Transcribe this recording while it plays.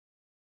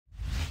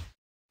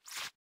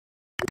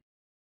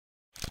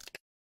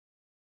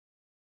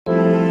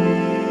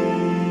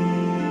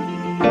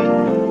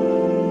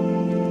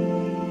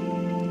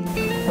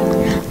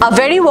A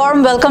very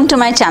warm welcome to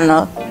my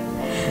channel.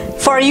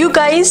 For you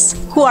guys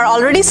who are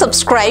already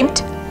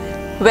subscribed,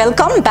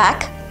 welcome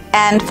back,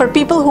 and for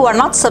people who are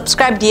not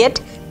subscribed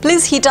yet,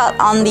 please hit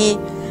on the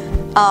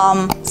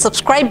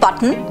subscribe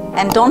button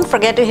and don't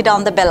forget to hit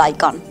on the bell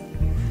icon.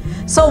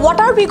 So what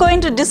are we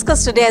going to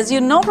discuss today? As you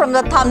know from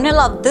the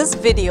thumbnail of this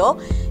video,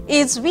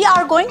 is we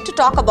are going to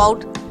talk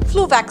about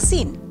flu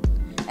vaccine.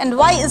 And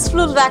why is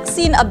flu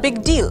vaccine a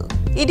big deal?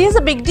 It is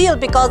a big deal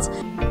because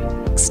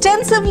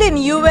extensively in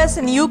US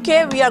and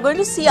UK, we are going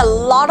to see a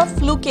lot of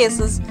flu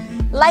cases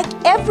like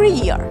every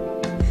year.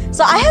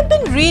 So I have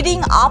been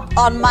reading up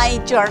on my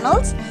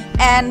journals,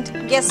 and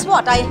guess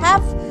what? I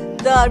have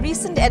the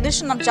recent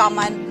edition of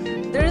JAMA,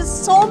 and there is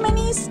so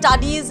many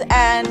studies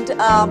and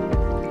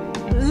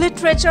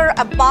literature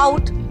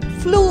about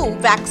flu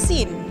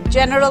vaccine,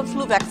 general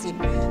flu vaccine.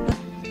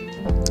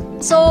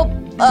 So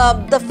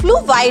the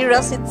flu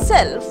virus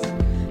itself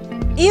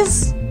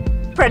is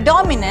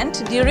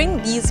predominant during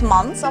these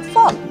months of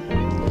fall,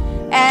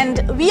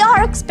 and we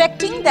are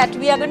expecting that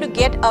we are going to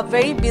get a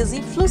very busy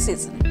flu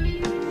season.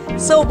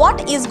 So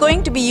what is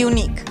going to be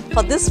unique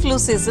for this flu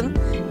season?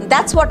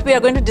 That's what we are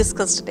going to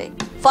discuss today.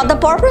 For the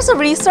purpose of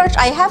research,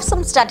 I have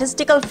some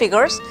statistical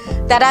figures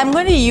that I'm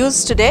going to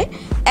use today,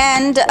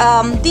 and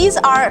these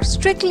are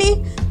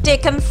strictly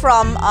taken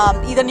from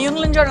either New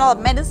England Journal of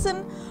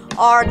Medicine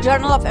or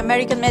Journal of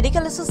American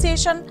Medical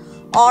Association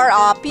or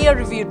a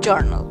peer-reviewed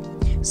journal.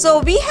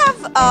 So we have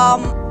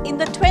in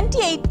the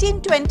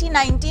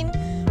 2018-2019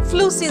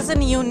 flu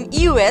season in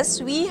US,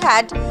 we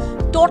had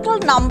total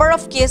number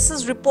of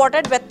cases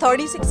reported were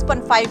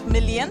 36.5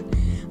 million.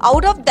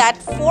 Out of that,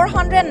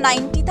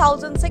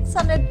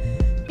 490,600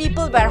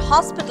 people were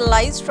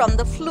hospitalized from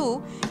the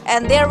flu,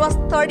 and there was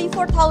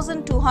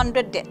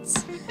 34,200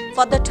 deaths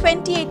for the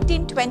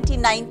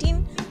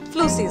 2018-2019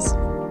 flu season.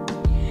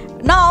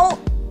 Now,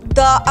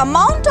 the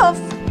amount of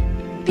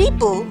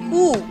people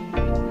who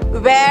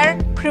were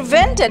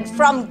prevented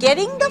from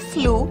getting the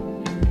flu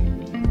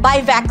by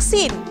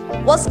vaccine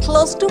was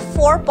close to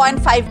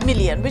 4.5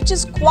 million, which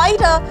is quite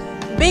a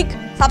big,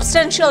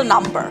 substantial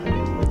number.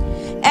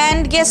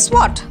 And guess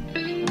what?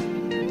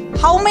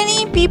 How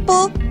many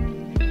people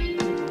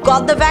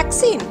got the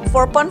vaccine?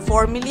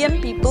 4.4 million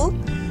people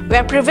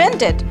were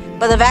prevented,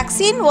 but the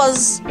vaccine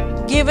was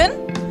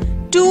given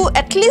to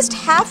at least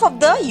half of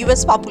the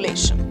US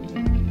population.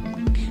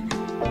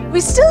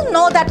 We still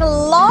know that a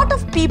lot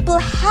of people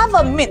have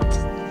a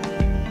myth.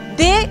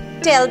 They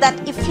tell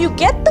that if you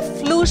get the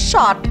flu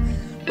shot,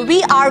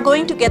 we are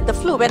going to get the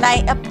flu. When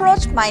I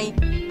approach my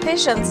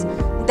patients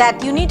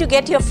that you need to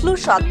get your flu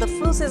shot, the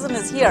flu season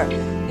is here,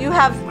 you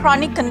have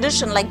chronic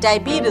condition like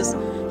diabetes,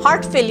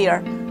 heart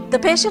failure, the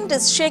patient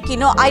is shaky.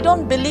 No, I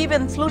don't believe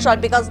in flu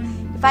shot because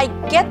if I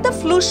get the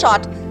flu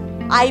shot,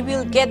 I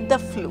will get the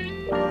flu.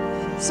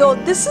 So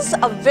this is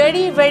a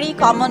very, very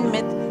common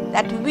myth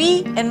that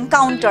we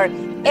encounter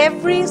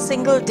every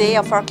single day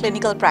of our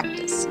clinical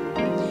practice.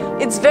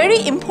 It's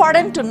very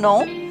important to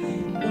know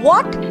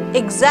what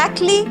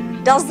exactly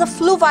does the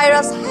flu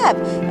virus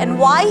have and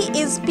why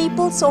is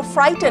people so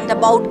frightened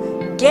about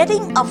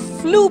getting a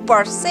flu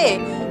per se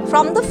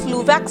from the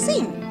flu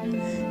vaccine.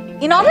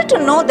 In order to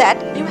know that,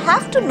 you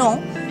have to know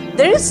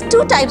there is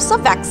two types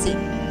of vaccine.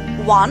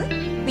 One,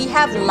 we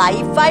have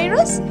live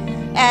virus,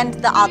 and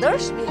the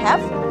others we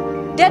have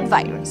dead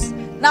virus.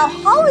 Now,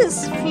 how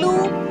is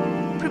flu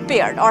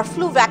prepared or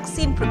flu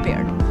vaccine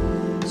prepared?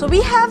 So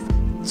we have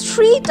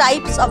three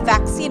types of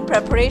vaccine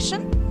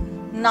preparation.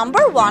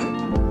 Number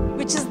one,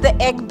 which is the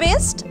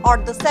egg-based or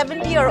the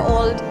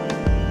 70-year-old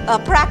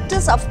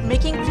practice of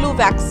making flu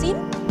vaccine.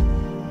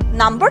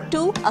 Number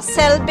two, a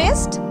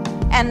cell-based.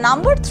 And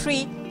number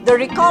three, the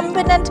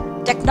recombinant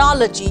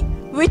technology,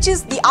 which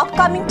is the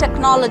upcoming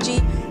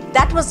technology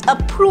that was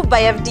approved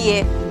by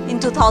FDA in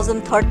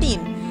 2013.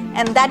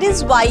 And that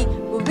is why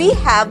we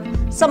have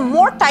some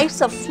more types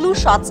of flu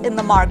shots in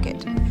the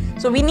market.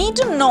 So we need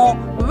to know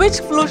which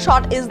flu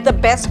shot is the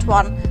best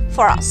one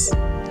for us.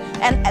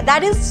 And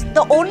that is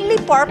the only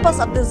purpose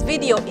of this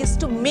video, is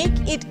to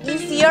make it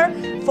easier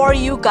for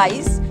you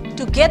guys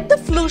to get the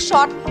flu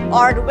shot,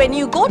 or when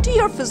you go to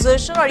your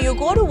physician or you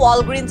go to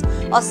Walgreens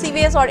or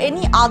CVS or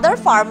any other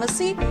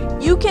pharmacy,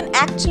 you can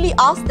actually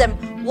ask them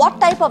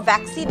what type of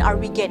vaccine are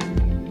we getting.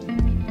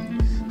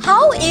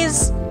 How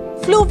is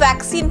flu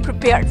vaccine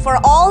prepared? For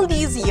all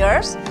these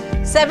years,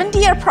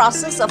 70-year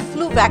process of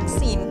flu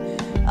vaccine,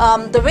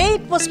 the way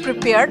it was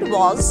prepared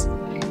was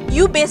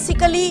you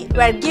basically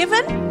were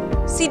given,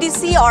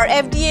 CDC or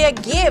FDA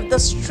gave the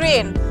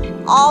strain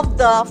of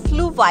the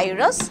flu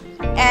virus,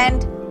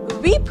 and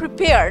we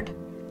prepared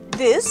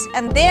this,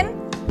 and then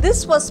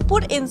this was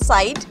put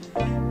inside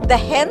the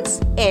hen's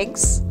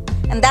eggs,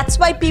 and that's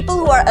why people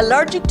who are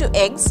allergic to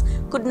eggs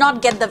could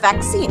not get the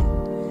vaccine.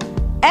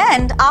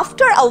 And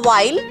after a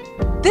while,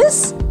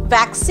 this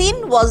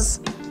vaccine was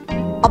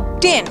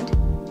obtained,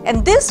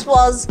 and this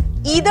was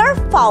either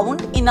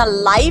found in a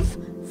live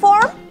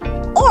form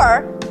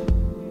or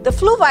the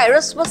flu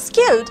virus was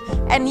killed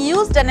and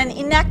used in an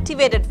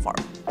inactivated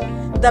form.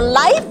 the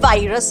live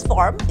virus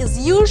form is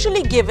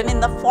usually given in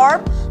the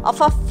form of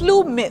a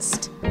flu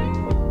mist.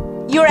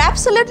 You're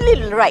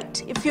absolutely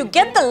right. If you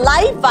get the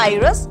live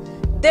virus,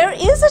 there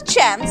is a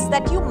chance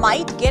that you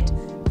might get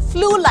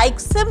flu-like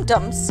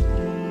symptoms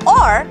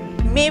or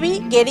maybe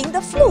getting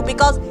the flu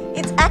because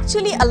it's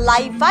actually a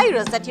live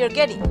virus that you're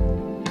getting.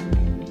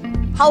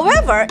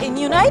 However, in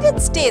United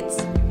States,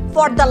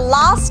 for the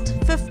last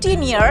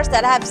 15 years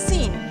that I have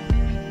seen,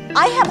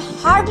 I have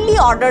hardly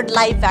ordered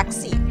live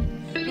vaccine.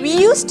 We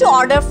used to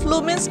order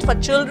flu mist for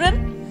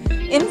children,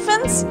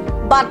 infants,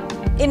 but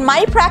in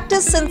my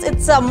practice, since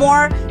it's a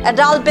more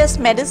adult-based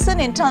medicine,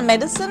 internal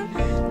medicine,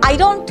 I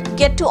don't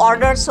get to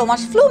order so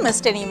much flu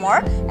mist anymore,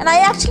 and I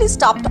actually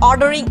stopped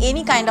ordering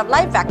any kind of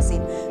live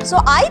vaccine. So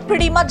I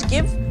pretty much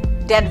give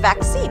dead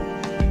vaccine,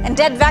 and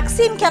dead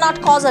vaccine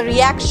cannot cause a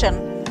reaction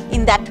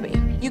in that way.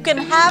 You can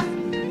have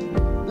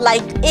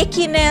like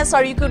achiness,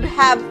 or you could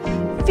have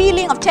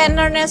feeling of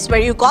tenderness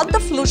where you got the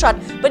flu shot,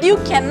 but you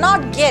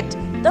cannot get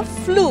the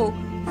flu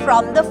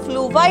from the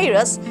flu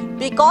virus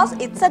because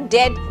it's a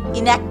dead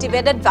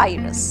inactivated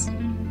virus.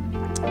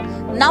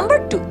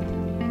 Number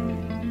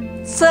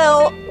 2.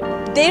 So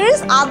there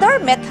is other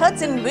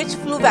methods in which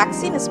flu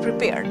vaccine is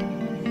prepared,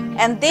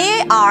 and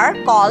they are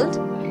called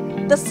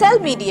the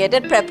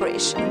cell-mediated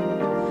preparation.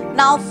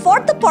 Now, for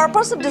the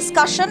purpose of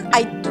discussion,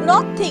 I do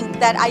not think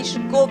that I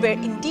should go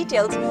in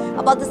details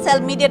about the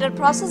cell-mediated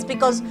process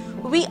because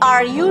we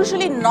are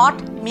usually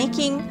not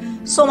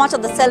making so much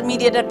of the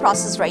cell-mediated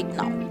process right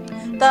now.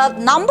 The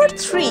number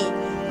 3,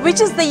 which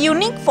is the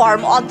unique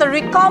form or the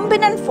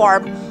recombinant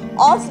form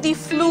of the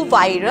flu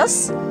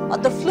virus or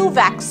the flu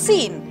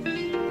vaccine,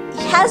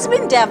 has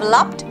been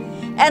developed,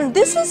 and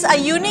this is a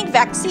unique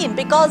vaccine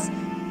because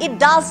it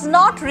does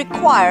not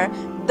require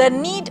the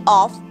need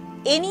of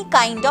any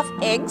kind of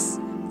eggs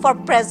for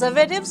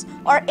preservatives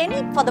or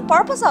for the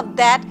purpose of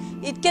that,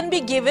 it can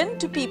be given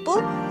to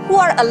people who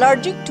are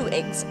allergic to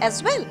eggs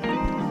as well.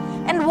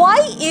 And why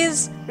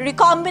is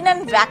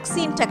recombinant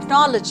vaccine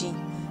technology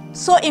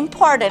so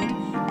important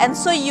and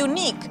so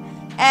unique?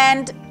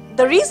 And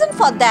the reason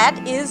for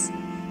that is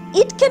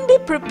it can be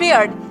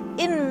prepared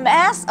in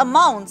mass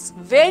amounts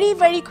very,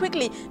 very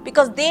quickly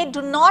because they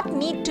do not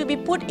need to be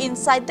put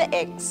inside the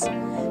eggs.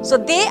 So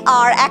they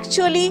are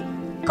actually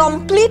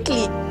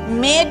completely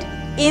made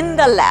in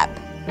the lab.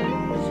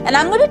 And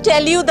I'm going to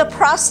tell you the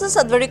process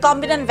of the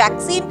recombinant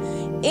vaccine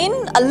in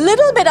a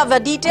little bit of a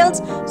details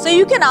so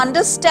you can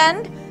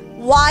understand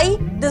why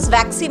this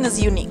vaccine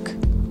is unique.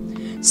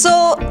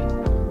 So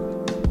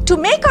to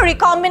make a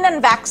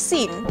recombinant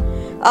vaccine,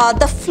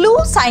 the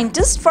flu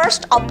scientists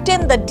first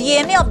obtain the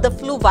DNA of the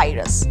flu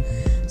virus.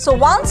 So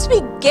once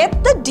we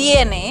get the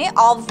DNA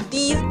of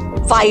the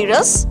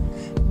virus,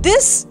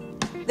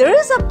 there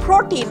is a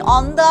protein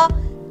on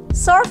the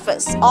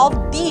surface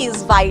of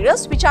these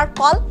virus which are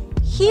called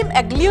heme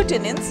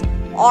agglutinins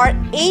or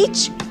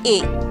HA.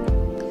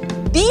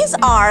 These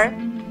are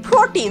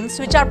proteins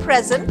which are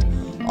present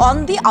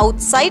on the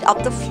outside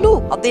of the flu,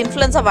 of the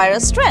influenza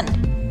virus strand.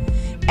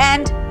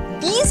 And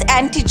these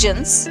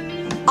antigens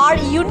are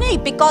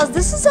unique because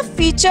this is a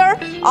feature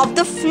of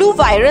the flu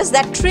virus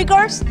that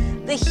triggers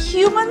the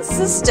human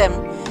system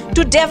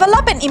to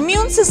develop an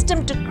immune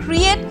system to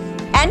create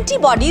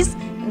antibodies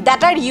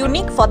that are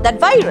unique for that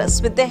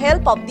virus with the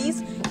help of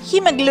these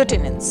heme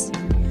agglutinins.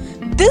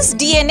 This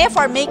DNA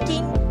for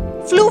making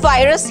flu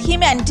virus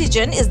heme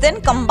antigen is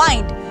then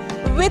combined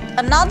with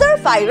another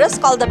virus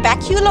called the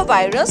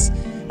baculovirus,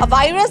 a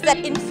virus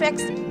that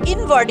infects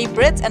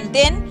invertebrates, and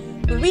then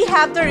we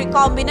have the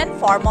recombinant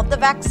form of the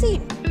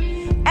vaccine.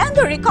 And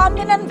the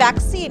recombinant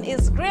vaccine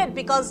is great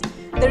because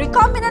the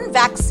recombinant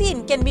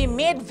vaccine can be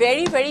made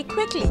very, very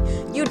quickly.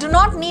 You do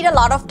not need a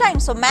lot of time.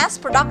 So mass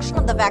production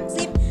of the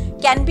vaccine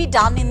can be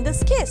done in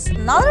this case.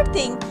 Another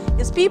thing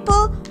is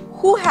people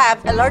who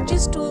have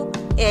allergies to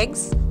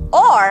eggs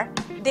or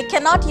they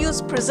cannot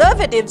use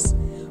preservatives,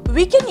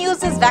 we can use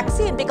this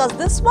vaccine because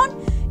this one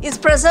is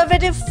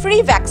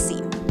preservative-free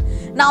vaccine.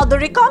 Now the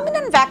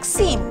recombinant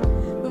vaccine,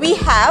 we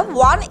have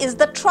one is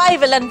the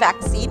trivalent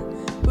vaccine,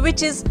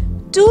 which is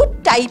 2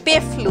 type A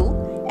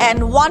flu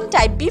and 1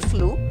 type B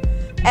flu,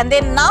 and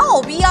then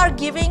now we are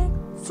giving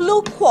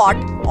flu quad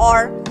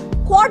or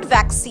quad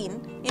vaccine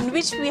in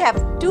which we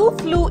have 2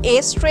 flu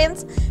A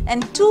strains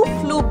and 2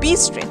 flu B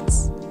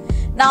strains.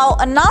 Now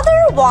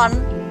another one,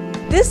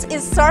 this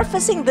is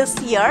surfacing this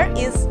year,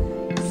 is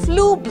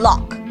flu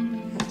block.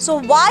 So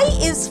why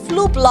is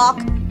flu block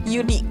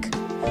unique?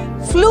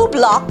 Flu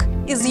block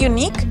is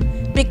unique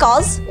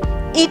because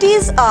it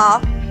is a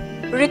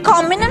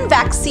recombinant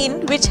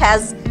vaccine which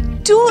has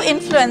 2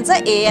 influenza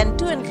A and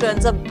 2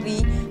 influenza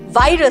B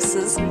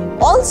viruses.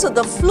 Also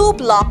the flu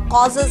block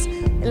causes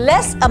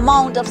less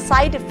amount of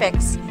side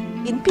effects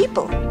in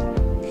people,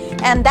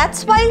 and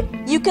that's why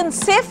you can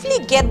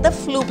safely get the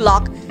flu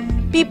block.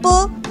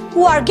 People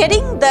who are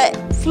getting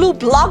the flu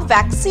block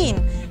vaccine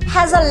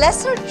has a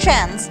lesser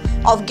chance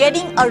of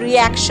getting a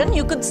reaction.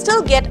 You could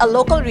still get a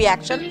local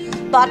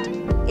reaction, but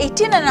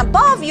 18 and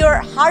above,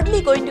 you're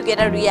hardly going to get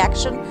a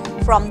reaction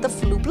from the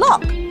flu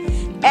block.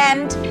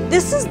 And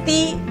this is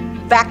the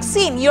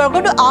vaccine you are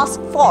going to ask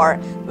for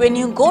when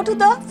you go to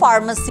the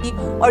pharmacy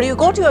or you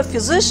go to a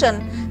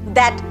physician,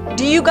 that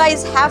do you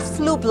guys have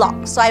flu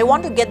block? So I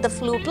want to get the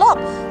flu block.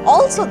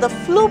 Also, the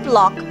flu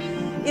block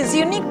is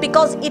unique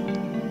because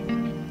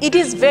it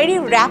is very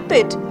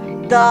rapid.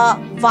 The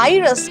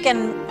virus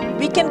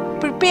we can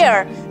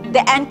prepare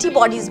the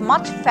antibodies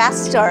much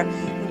faster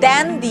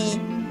than the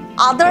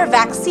other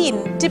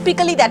vaccine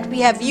typically that we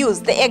have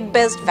used, the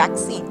egg-based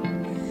vaccine.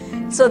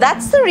 So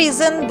that's the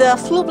reason the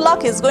flu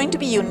block is going to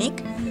be unique.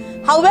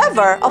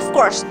 However, of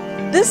course,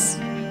 this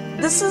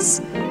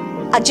is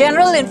a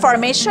general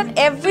information.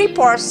 Every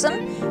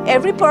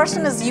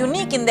person is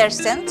unique in their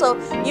sense. So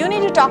you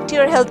need to talk to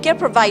your healthcare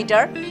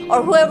provider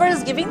or whoever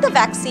is giving the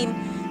vaccine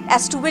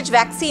as to which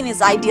vaccine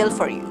is ideal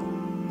for you.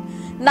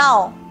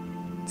 Now,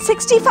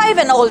 65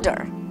 and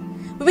older.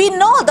 We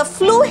know the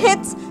flu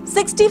hits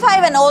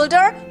 65 and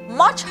older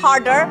much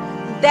harder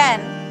than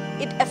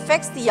it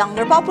affects the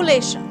younger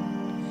population.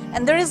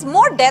 And there is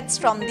more deaths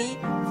from the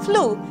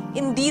flu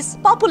in these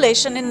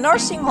population in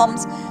nursing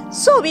homes.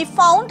 So we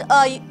found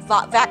a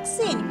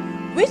vaccine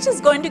which is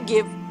going to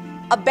give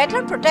a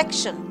better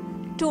protection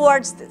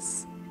towards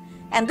this.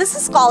 And this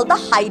is called the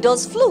high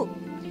dose flu.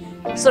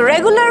 So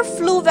regular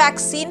flu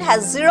vaccine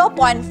has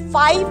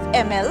 0.5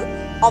 ml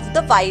of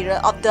the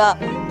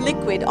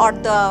liquid or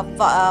the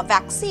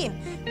vaccine.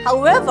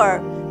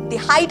 However, the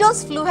high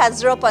dose flu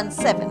has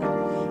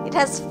 0.7. It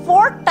has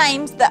 4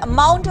 times the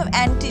amount of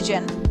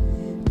antigen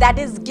that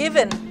is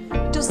given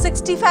to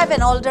 65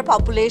 and older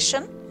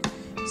population,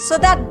 so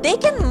that they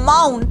can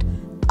mount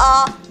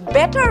a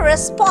better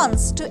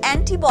response to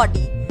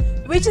antibody,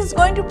 which is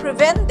going to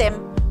prevent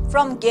them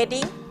from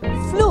getting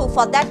flu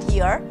for that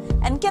year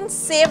and can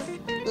save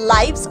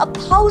lives of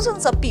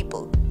thousands of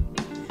people.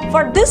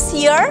 For this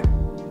year,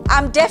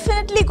 I'm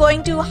definitely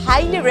going to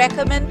highly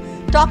recommend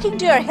talking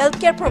to your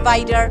healthcare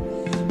provider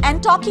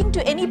and talking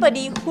to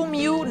anybody whom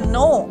you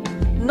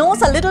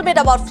knows a little bit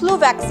about flu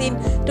vaccine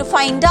to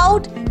find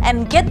out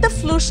and get the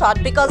flu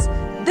shot, because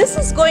this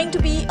is going to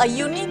be a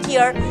unique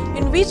year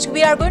in which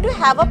we are going to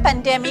have a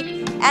pandemic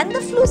and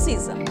the flu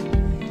season.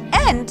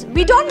 And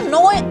we don't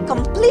know it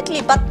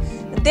completely, but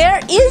there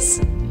is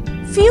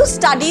few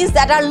studies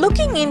that are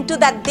looking into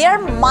that there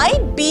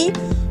might be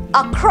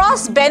a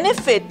cross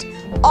benefit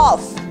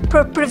of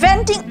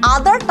preventing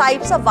other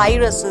types of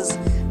viruses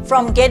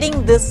from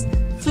getting this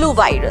flu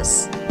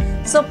virus.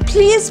 So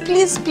please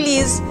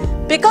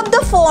pick up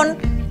the phone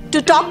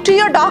to talk to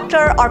your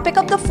doctor, or pick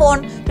up the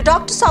phone to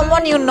talk to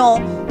someone you know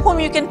whom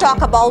you can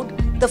talk about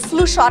the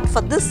flu shot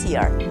for this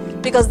year,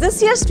 because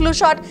this year's flu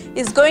shot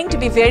is going to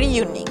be very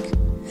unique.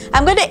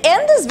 I'm going to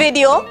end this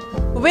video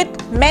with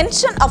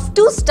mention of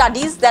 2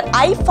 studies that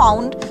I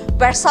found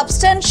were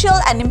substantial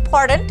and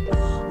important.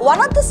 One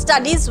of the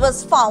studies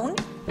was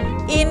found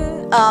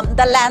in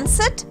the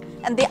Lancet,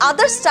 and the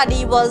other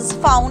study was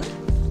found,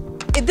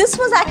 this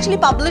was actually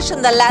published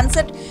in the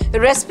Lancet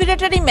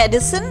Respiratory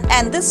Medicine,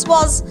 and this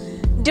was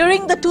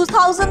during the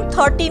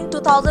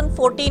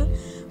 2013-2014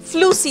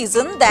 flu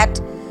season,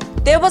 that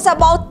there was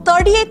about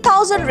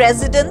 38,000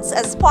 residents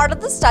as part of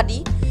the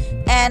study,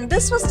 and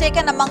this was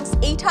taken amongst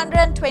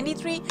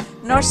 823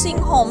 nursing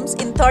homes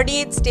in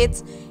 38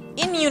 states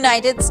in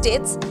United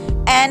States.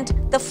 And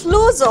the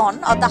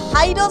Fluzone, or the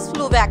high dose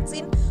flu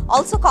vaccine,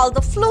 also called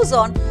the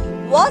Fluzone,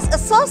 was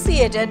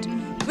associated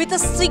with a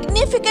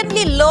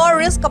significantly lower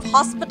risk of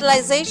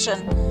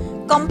hospitalization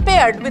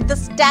compared with the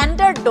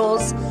standard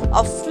dose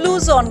of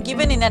Fluzone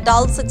given in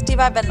adults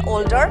 65 and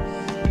older,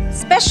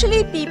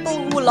 especially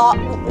people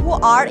who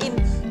are in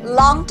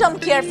long-term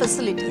care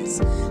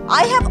facilities.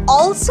 I have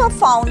also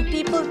found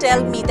people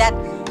tell me that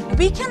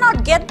we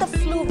cannot get the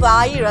flu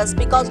virus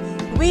because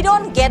we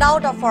don't get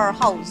out of our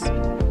house.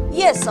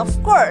 Yes,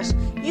 of course,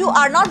 you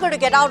are not going to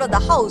get out of the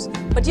house,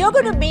 but you're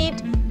going to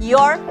meet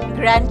your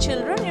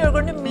grandchildren, you're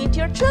going to meet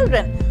your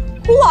children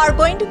who are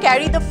going to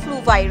carry the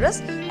flu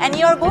virus, and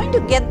you're going to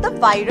get the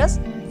virus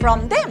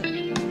from them.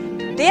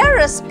 Their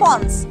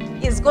response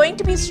is going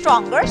to be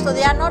stronger, so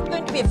they are not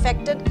going to be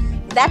affected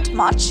that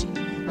much.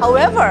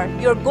 However,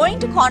 you're going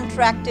to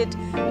contract it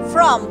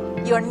from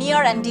your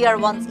near and dear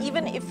ones,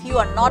 even if you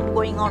are not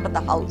going out of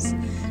the house.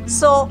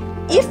 So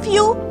if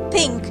you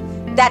think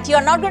that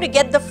you're not going to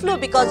get the flu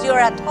because you're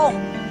at home,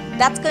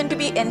 that's going to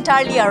be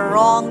entirely a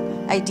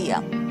wrong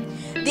idea.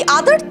 The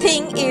other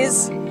thing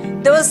is,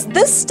 there was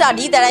this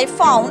study that I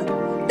found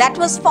that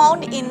was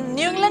found in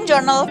New England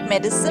Journal of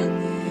Medicine.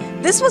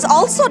 This was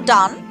also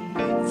done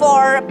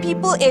for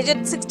people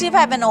aged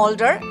 65 and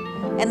older,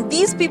 and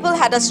these people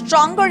had a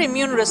stronger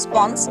immune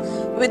response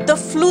with the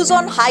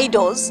Fluzone high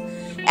dose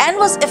and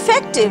was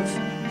effective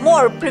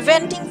more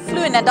preventing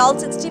flu in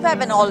adults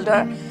 65 and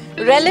older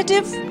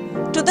relative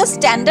to the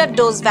standard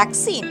dose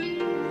vaccine,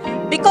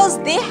 because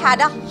they had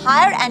a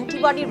higher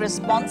antibody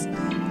response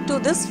to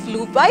this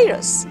flu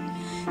virus.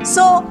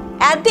 So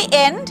at the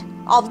end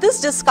of this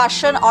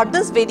discussion or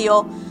this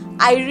video,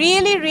 I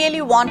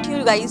really want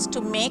you guys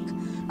to make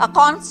a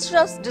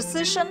conscious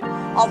decision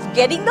of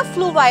getting the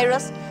flu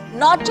virus,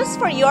 not just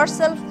for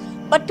yourself,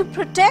 but to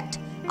protect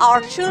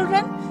our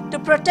children, to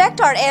protect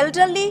our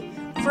elderly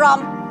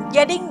from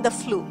getting the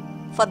flu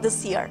for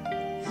this year.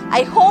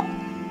 I hope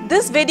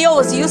this video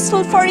was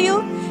useful for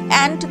you,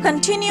 and to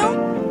continue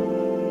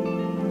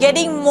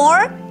getting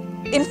more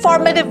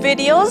informative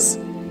videos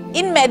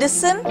in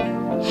medicine,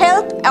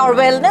 health or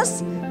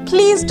wellness,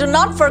 please do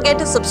not forget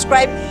to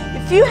subscribe.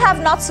 If you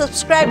have not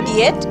subscribed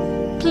yet,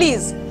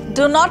 please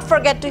do not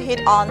forget to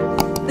hit on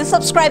the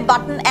subscribe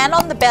button and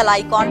on the bell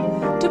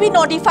icon to be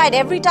notified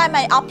every time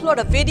I upload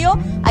a video.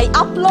 I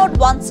upload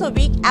once a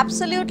week,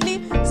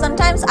 absolutely.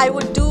 Sometimes I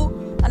would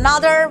do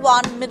another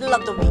one middle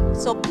of the week.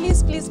 So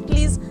please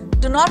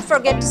do not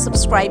forget to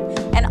subscribe,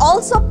 and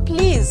also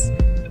please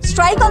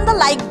strike on the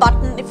like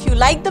button if you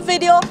like the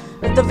video,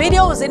 if the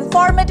video was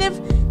informative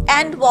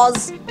and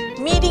was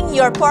meeting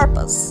your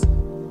purpose.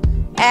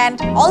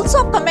 And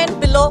also comment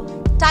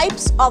below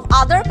types of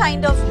other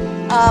kind of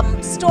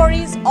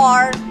stories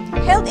or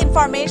health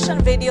information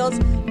videos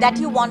that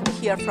you want to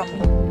hear from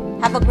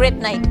me. Have a great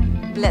night.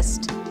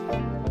 Blessed.